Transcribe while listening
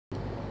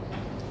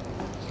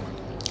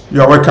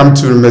You are welcome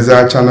to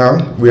Messiah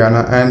channel. We are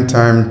an end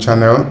time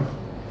channel.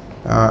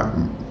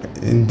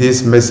 In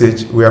this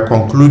message, we are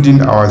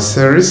concluding our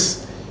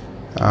series.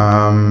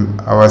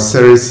 Our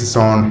series is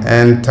on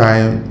end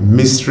time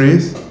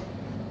mysteries,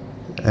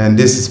 and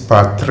this is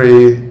part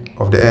 3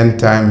 of the end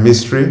time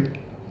mystery.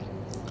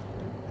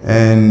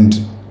 And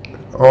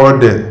all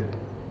the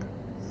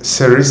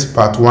series,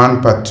 part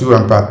 1, part 2,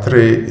 and part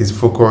 3 is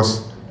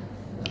focused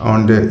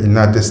on the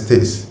United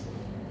States.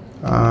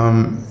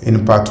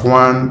 In part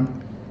 1,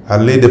 I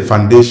laid the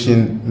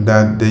foundation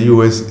that the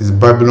U.S. is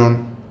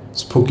Babylon,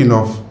 spoken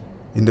of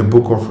in the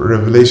book of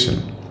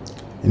Revelation.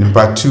 In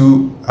part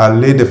 2, I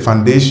laid the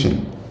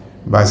foundation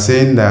by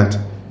saying that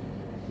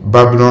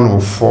Babylon will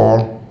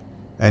fall,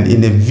 and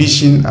in a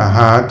vision I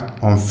had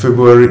on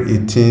February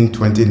 18,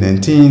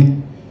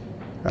 2019,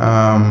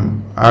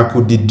 I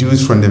could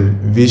deduce from the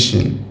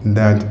vision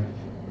that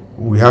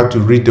we have to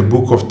read the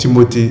book of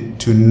Timothy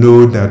to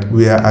know that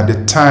we are at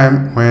the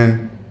time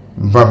when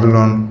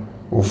Babylon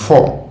will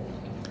fall.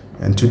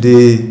 And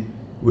today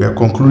we are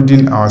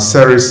concluding our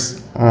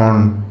series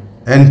on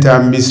end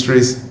time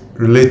mysteries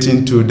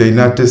relating to the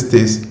United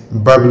States,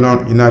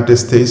 Babylon, United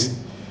States.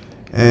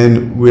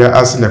 And we are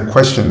asking a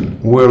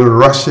question: will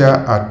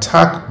Russia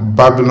attack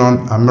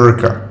Babylon,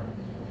 America?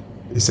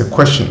 It's a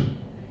question.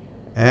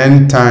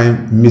 End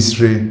time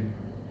mystery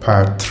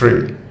part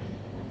 3.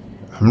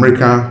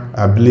 America,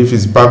 I believe,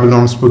 is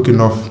Babylon,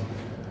 spoken of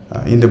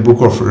in the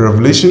book of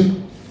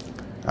Revelation.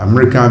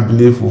 America, I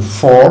believe, will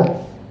fall.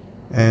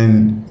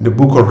 And the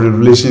book of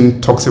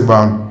Revelation talks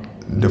about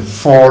the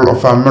fall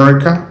of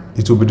America.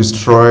 It will be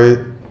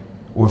destroyed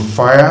with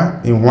fire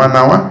in 1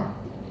 hour.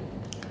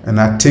 And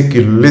I take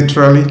it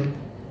literally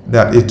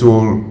that it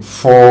will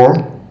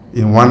fall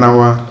in 1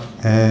 hour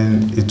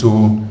and it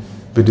will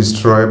be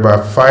destroyed by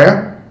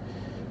fire.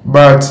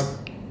 But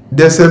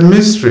there's a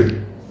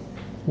mystery.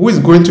 Who is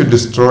going to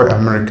destroy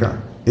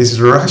America? Is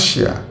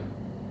Russia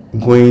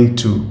going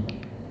to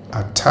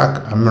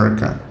attack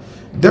America?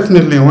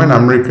 Definitely, when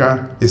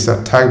America is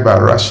attacked by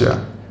Russia,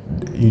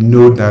 you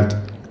know that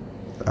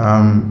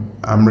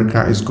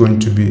America is going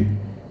to be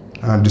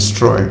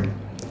destroyed.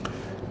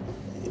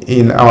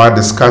 In our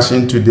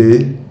discussion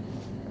today,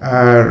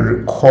 I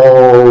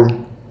recall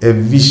a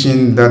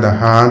vision that I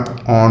had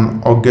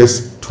on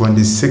August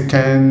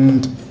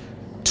 22nd,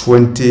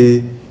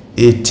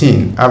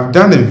 2018. I've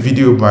done a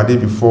video about it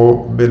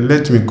before, but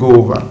let me go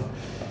over.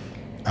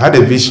 I had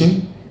a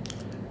vision.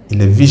 In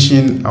the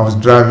vision, I was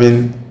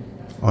driving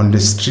on the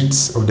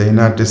streets of the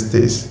United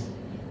States,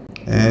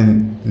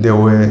 and there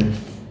were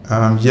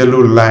yellow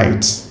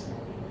lights,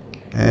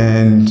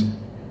 and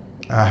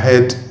I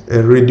heard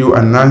a radio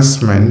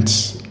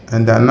announcement,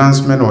 and the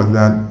announcement was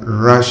that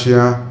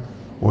Russia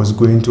was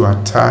going to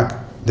attack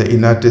the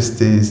United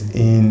States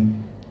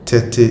in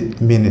 30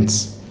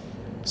 minutes.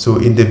 So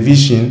in the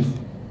vision,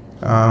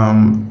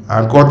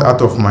 I got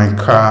out of my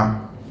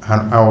car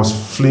and I was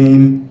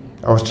fleeing.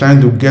 I was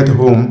trying to get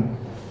home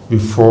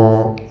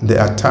before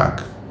the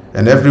attack.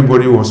 And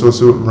everybody was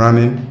also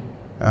running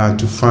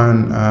to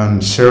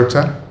find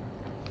shelter.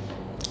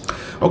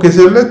 Okay,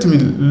 so let me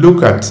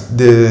look at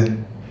the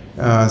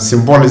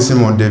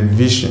symbolism of the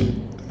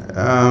vision.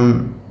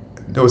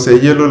 There was a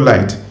yellow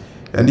light.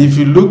 And if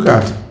you look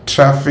at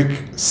traffic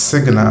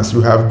signals,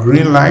 you have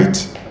green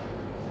light.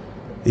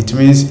 It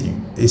means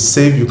it's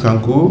safe, you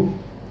can go.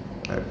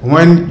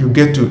 When you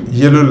get to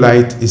yellow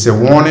light, it's a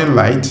warning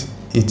light.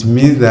 It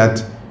means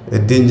that a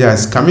danger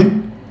is coming.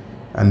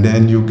 And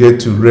then you get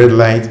to red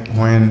light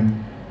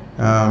when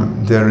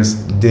there is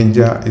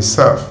danger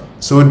itself.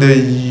 So the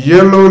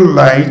yellow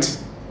light,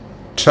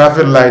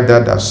 traffic light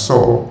that I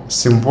saw,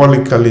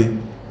 symbolically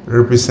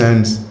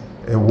represents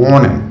a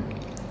warning.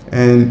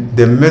 And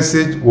the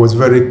message was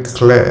very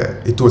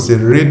clear. It was a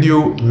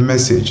radio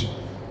message.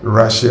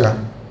 Russia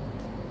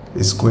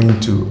is going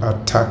to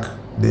attack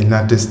the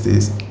United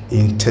States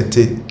in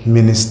 30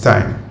 minutes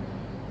time.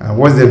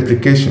 What's the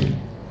implication?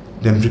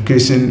 The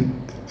implication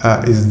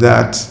is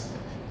that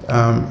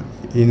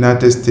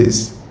United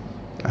States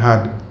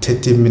had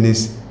 30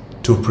 minutes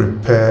to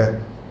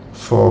prepare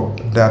for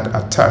that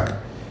attack.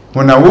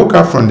 When I woke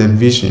up from the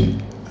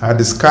vision, I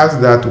discussed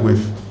that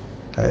with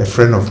a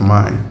friend of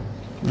mine.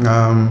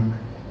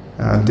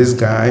 This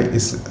guy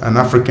is an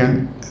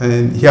African,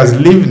 and he has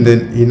lived in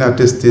the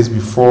United States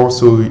before,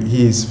 so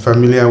he is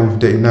familiar with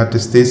the United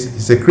States.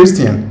 He's a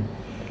Christian,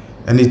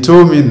 and he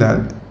told me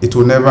that it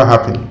will never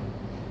happen.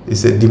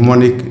 It's a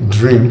demonic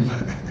dream.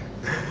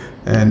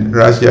 And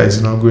Russia is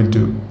not going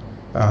to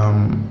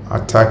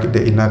attack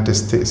the United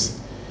States.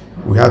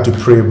 We have to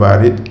pray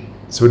about it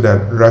so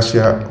that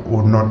Russia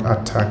will not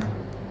attack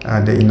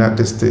the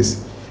United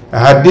States. I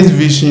had this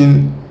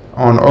vision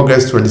on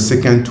August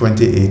 22nd,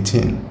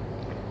 2018.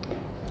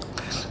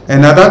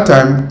 And at that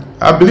time,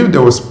 I believe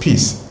there was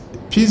peace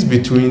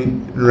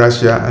between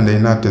Russia and the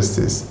United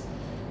States.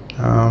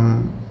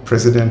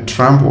 President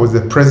Trump was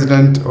the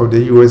president of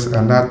the US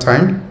at that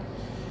time.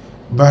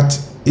 But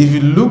if you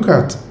look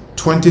at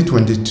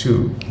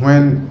 2022,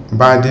 when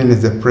Biden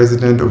is the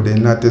president of the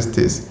United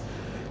States,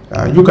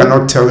 You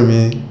cannot tell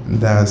me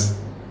that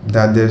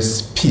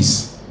there's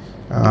peace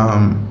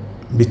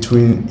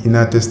between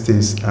United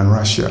States and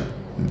Russia.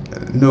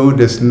 No,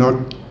 there's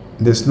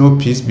no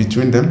peace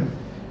between them.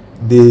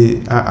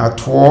 They are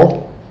at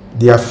war.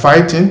 They are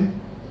fighting.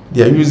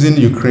 They are using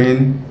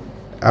Ukraine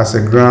as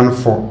a ground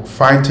for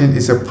fighting.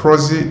 It's a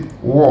proxy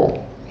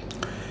war.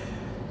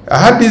 I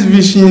had this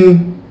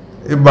vision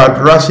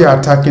about Russia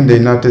attacking the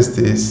United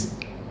States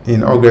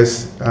in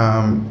August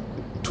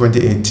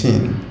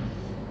 2018.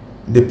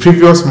 The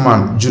previous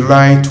month,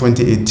 July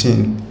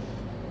 2018,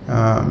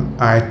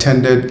 I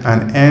attended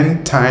an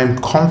end time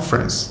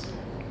conference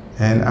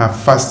and I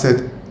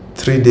fasted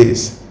 3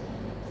 days.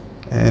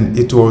 And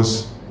it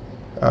was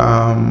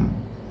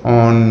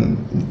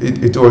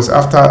it was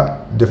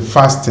after the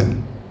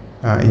fasting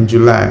in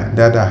July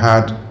that I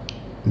had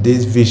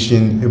this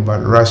vision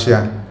about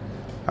Russia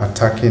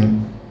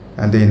attacking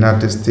the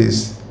United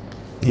States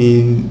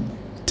in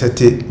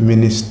 30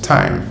 minutes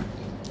time.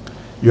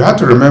 You have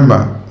to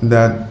remember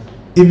that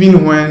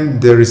even when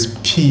there is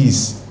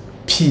peace,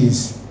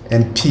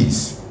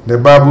 the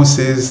Bible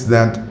says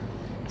that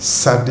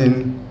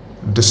sudden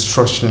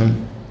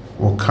destruction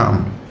will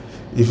come.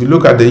 If you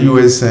look at the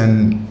US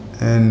and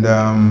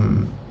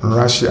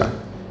Russia,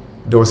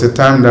 there was a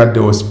time that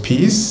there was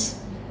peace.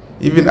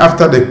 Even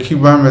after the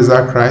Cuban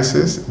Missile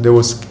Crisis, there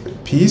was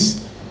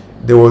peace.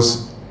 There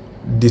was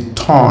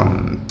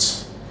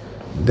détente.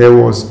 There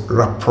was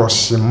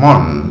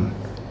rapprochement.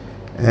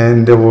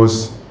 And there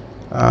was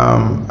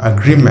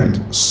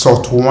agreement,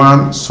 SOT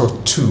 1,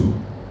 SOT 2,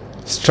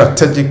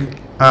 strategic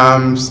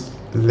arms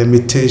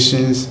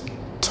limitations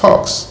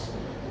talks.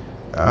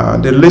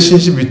 The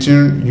relationship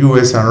between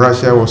US and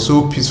Russia was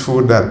so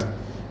peaceful that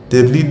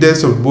the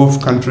leaders of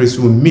both countries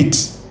will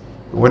meet,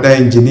 whether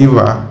in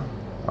Geneva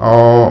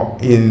or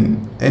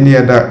in any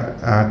other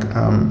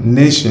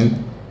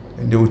nation.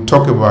 They will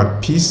talk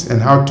about peace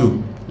and how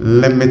to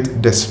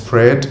limit the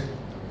spread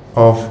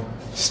of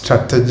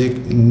strategic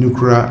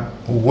nuclear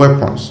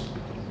weapons.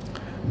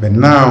 But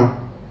now,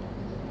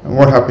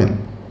 what happened?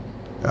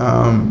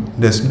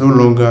 There's no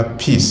longer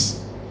peace.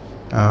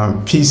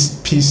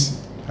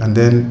 Peace, and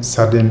then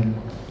sudden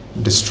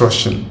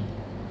destruction.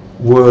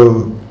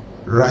 Will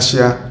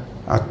Russia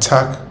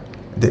attack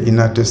the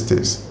United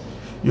States?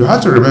 You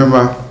have to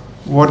remember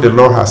what the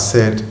Lord has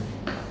said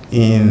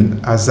in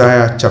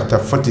Isaiah chapter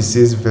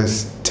 46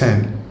 verse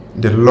 10.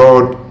 The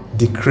Lord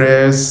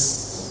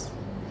declares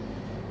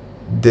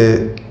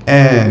the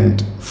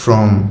end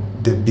from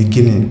the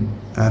beginning,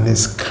 and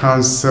his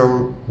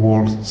counsel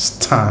will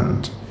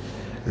stand.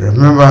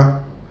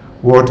 Remember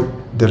what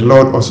the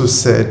Lord also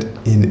said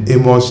in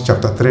Amos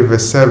chapter 3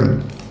 verse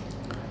 7.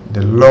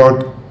 The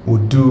Lord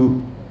will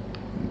do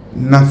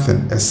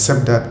nothing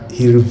except that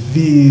he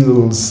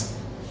reveals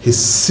his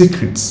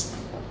secrets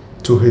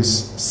to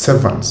his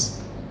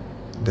servants,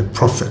 the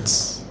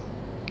prophets.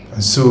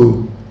 And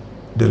so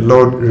the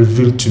Lord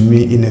revealed to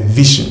me in a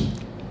vision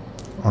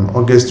on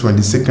August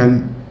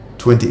 22nd,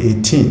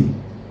 2018,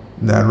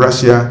 that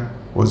Russia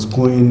was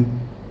going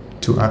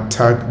to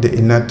attack the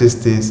United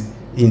States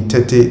in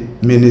 30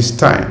 minutes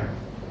time.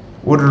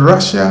 Would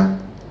Russia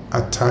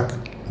attack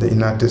the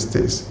United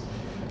States?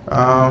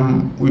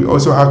 We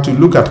also have to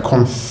look at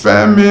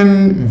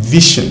confirming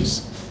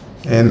visions,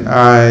 and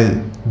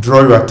I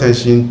draw your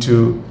attention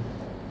to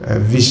a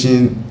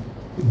vision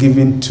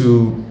given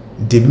to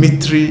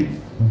Dimitri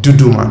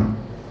Duduman.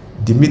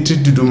 Dimitri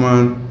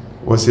Duduman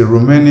was a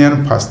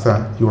Romanian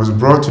pastor. He was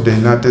brought to the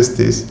United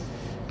States,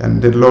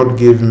 and the Lord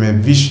gave him a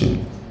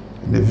vision.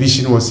 And the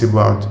vision was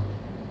about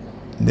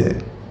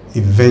the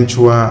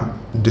eventual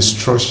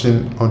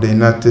destruction of the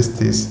United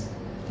States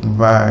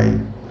by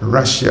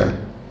Russia,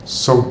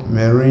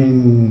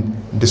 submarine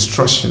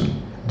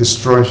destruction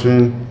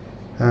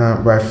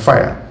by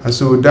fire. And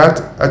so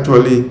that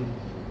actually,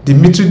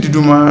 Dimitri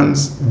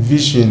Duduman's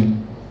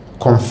vision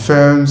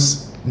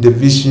confirms the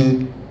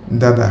vision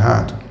that I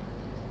had.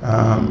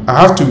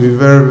 I have to be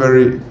very,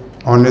 very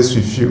honest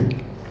with you.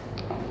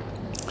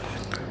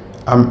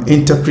 I'm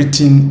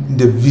interpreting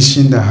the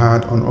vision I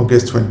had on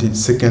August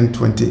 22nd,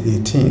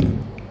 2018.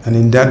 And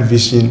in that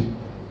vision,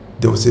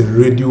 there was a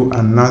radio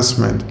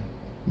announcement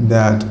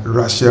that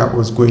Russia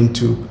was going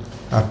to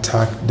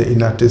attack the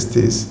United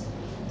States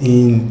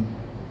in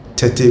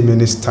 30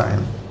 minutes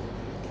time.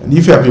 And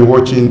if you have been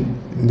watching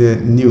the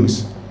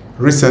news,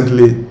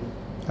 recently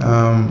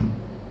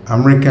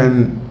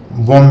American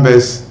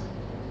bombers,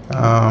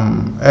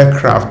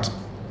 aircraft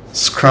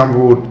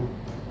scrambled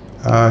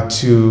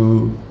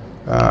to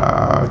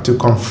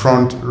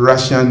confront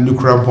Russian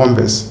nuclear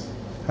bombers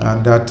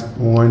that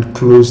went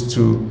close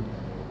to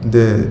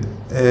the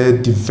air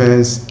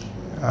defense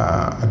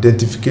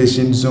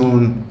identification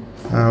zone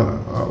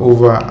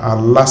over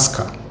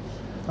Alaska.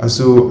 And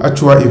so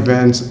actual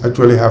events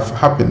actually have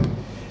happened.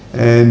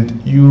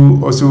 And you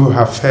also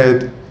have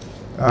heard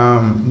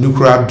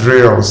nuclear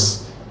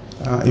drills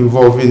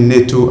involving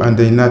NATO and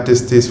the United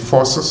States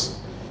forces.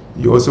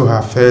 You also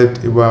have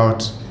heard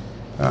about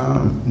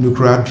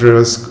nuclear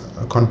drills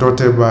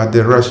conducted by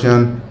the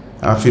Russian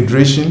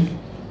Federation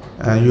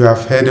You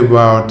have heard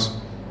about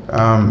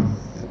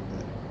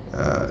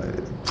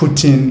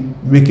Putin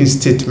making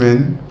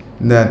statement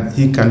that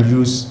he can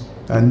use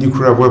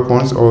nuclear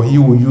weapons, or he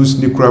will use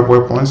nuclear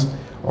weapons,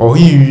 or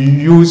he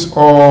will use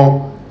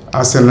all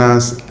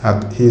arsenals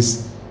at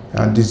his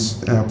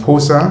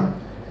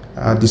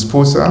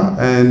disposal,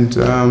 and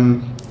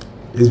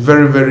it's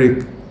very,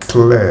 very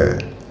clear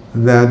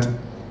that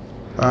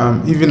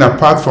even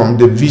apart from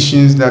the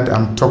visions that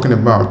I'm talking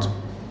about,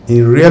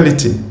 in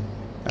reality,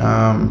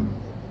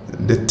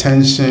 the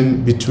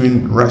tension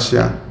between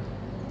Russia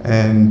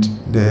and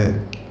the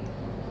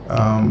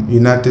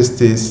United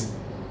States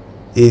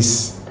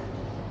is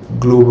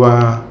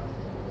global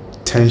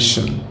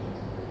tension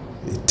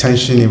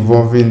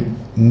involving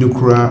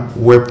nuclear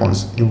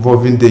weapons,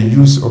 involving the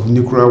use of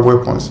nuclear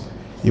weapons,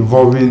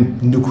 involving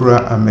nuclear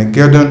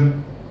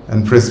Armageddon.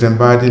 And President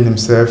Biden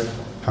himself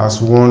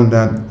has warned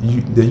that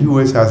the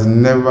US has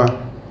never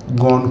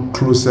gone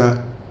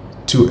closer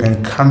to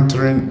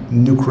encountering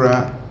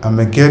nuclear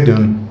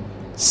Armageddon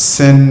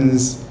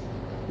since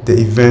the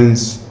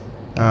events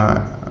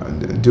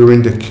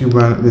during the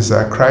Cuban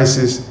Missile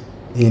Crisis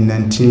in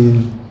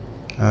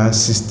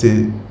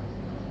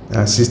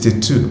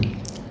 1962.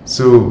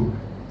 So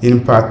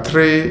in part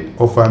 3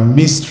 of our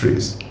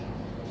mysteries,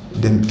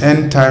 the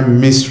end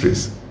time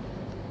mysteries,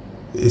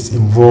 it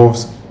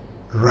involves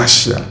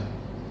Russia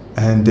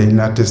and the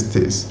United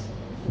States.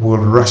 Will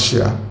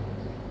Russia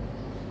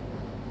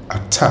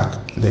attack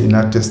the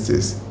United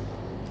States?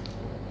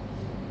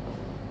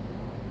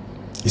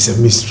 It's a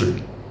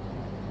mystery.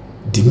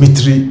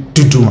 Dmitry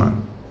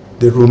Duduman,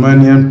 the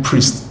Romanian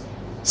priest,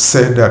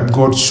 said that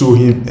God showed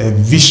him a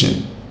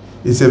vision.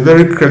 It's a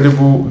very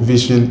credible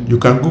vision. You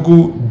can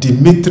Google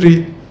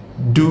Dmitry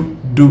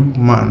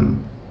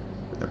Duduman,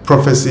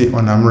 prophecy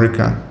on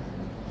America,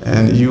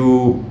 and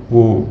you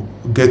will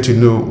get to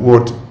know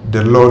what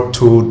the Lord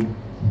told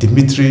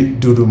Dmitry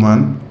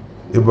Duduman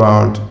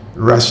about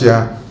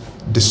Russia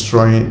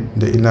destroying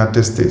the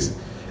United States.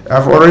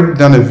 I've already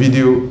done a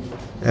video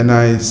and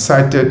I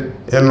cited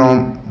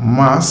Elon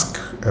Musk,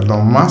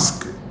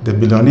 the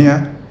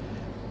billionaire,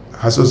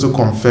 has also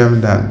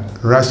confirmed that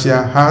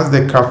Russia has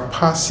the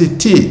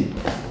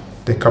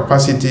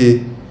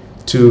capacity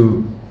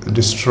to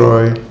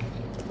destroy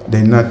the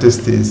United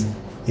States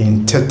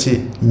in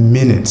 30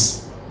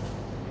 minutes.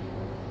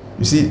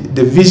 You see,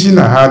 the vision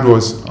I had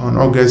was on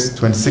August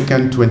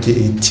 22nd,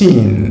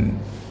 2018.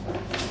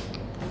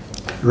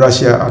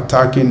 Russia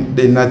attacking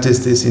the United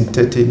States in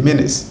 30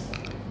 minutes.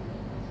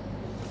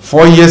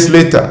 4 years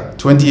later,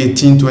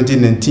 2018,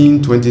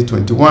 2019,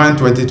 2021,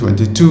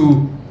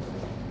 2022,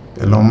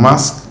 Elon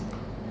Musk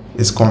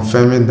is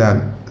confirming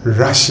that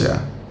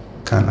Russia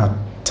can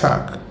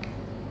attack.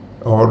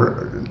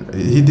 Or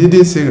he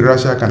didn't say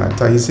Russia can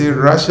attack, he said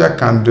Russia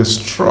can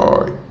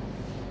destroy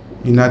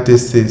United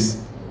States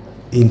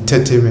in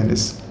 30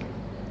 minutes.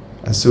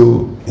 And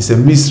so it's a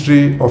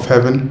mystery of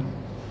heaven.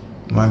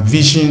 My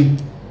vision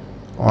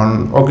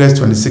on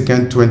August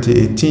 22nd,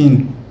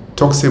 2018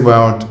 talks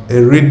about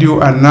a radio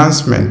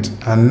announcement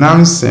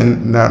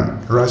announcing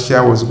that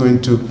Russia was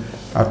going to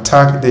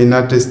attack the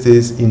United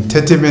States in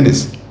 30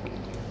 minutes.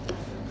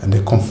 And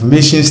the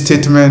confirmation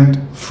statement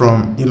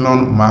from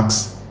Elon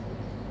Musk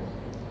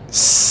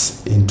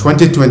in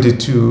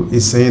 2022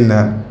 is saying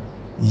that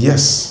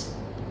yes,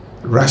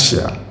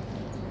 Russia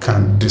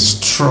can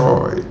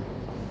destroy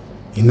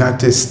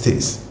United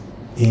States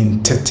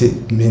in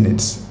 30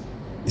 minutes.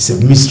 It's a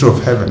mystery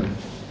of heaven.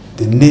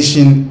 The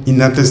nation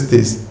United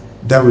States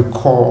that we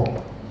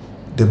call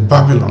the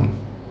Babylon,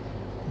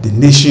 the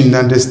nation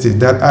United States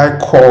that I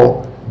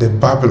call the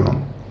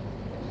Babylon,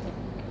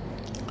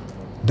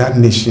 that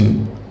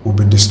nation will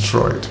be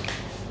destroyed.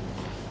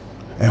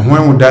 And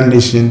when will that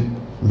nation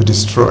be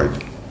destroyed?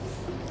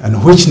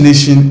 And which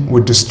nation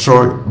will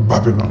destroy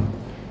Babylon?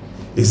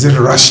 Is it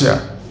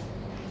Russia?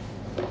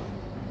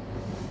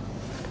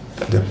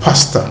 The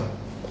pastor,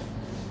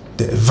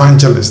 the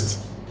evangelist,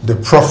 the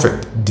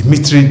prophet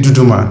Dmitry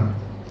Duduman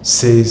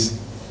says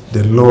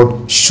the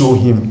Lord showed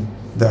him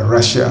that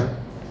Russia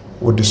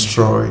will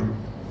destroy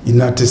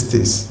United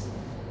States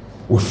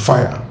with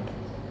fire,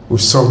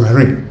 with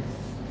submarine.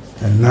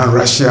 And now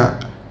Russia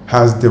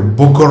has the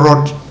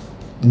Belgorod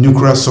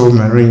nuclear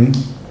submarine,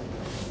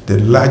 the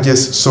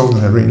largest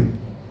submarine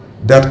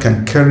that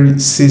can carry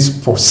 6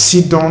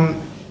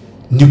 Poseidon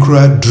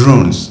nuclear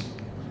drones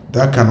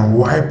that can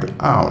wipe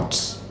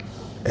out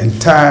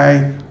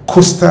entire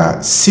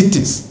coastal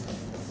cities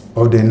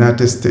of the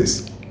United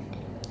States.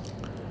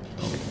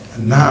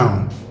 And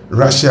now,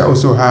 Russia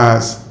also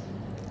has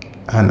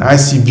an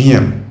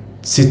ICBM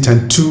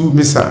Satan II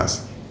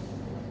missiles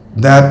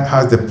that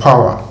has the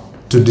power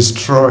to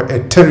destroy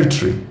a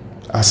territory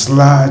as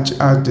large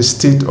as the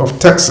state of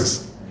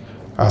Texas,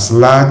 as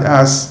large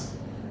as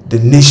the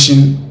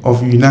nation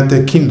of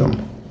United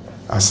Kingdom,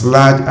 as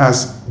large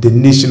as the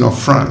nation of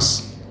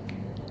France.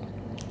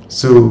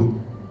 So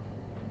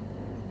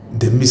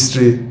the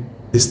mystery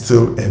is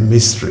still a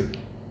mystery.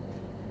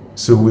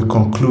 So we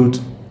conclude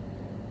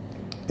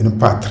in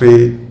part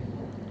 3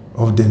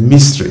 of the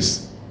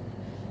mysteries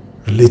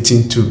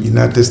relating to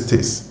United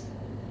States,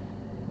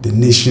 the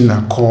nation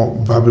I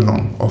call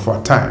Babylon of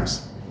our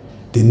times,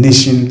 the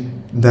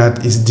nation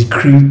that is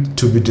decreed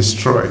to be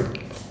destroyed.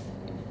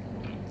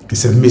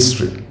 It's a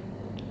mystery.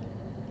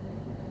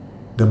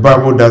 The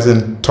Bible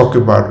doesn't talk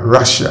about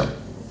Russia,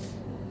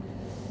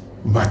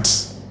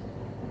 but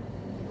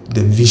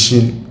the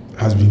vision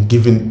has been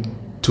given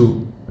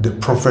to the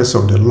prophets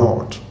of the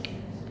Lord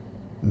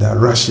that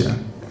Russia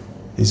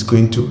is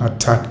going to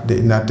attack the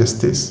United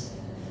States,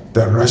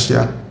 that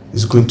Russia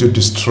is going to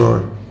destroy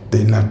the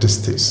United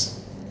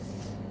States.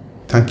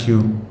 Thank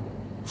you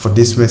for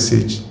this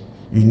message.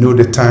 You know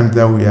the time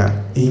that we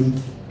are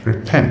in.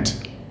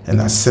 Repent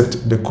and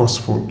accept the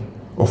gospel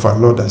of our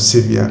Lord and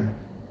Savior,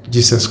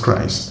 Jesus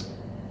Christ.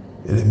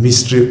 And the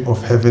mystery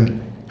of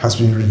heaven has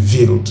been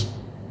revealed.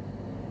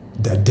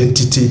 The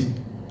identity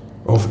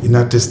of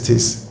United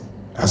States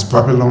as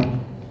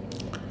Babylon,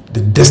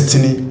 the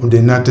destiny of the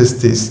United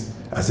States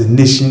as a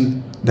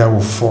nation that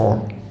will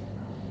fall.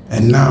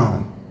 And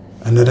now,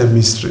 another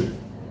mystery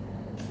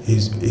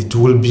is it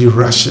will be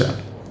Russia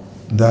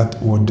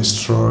that will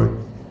destroy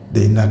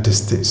the United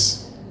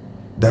States,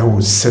 that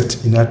will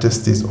set United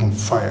States on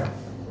fire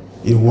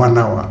in 1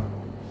 hour,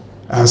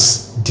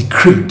 as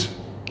decreed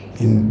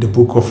in the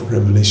book of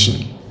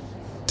Revelation.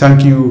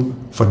 Thank you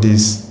for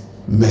this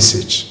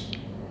message.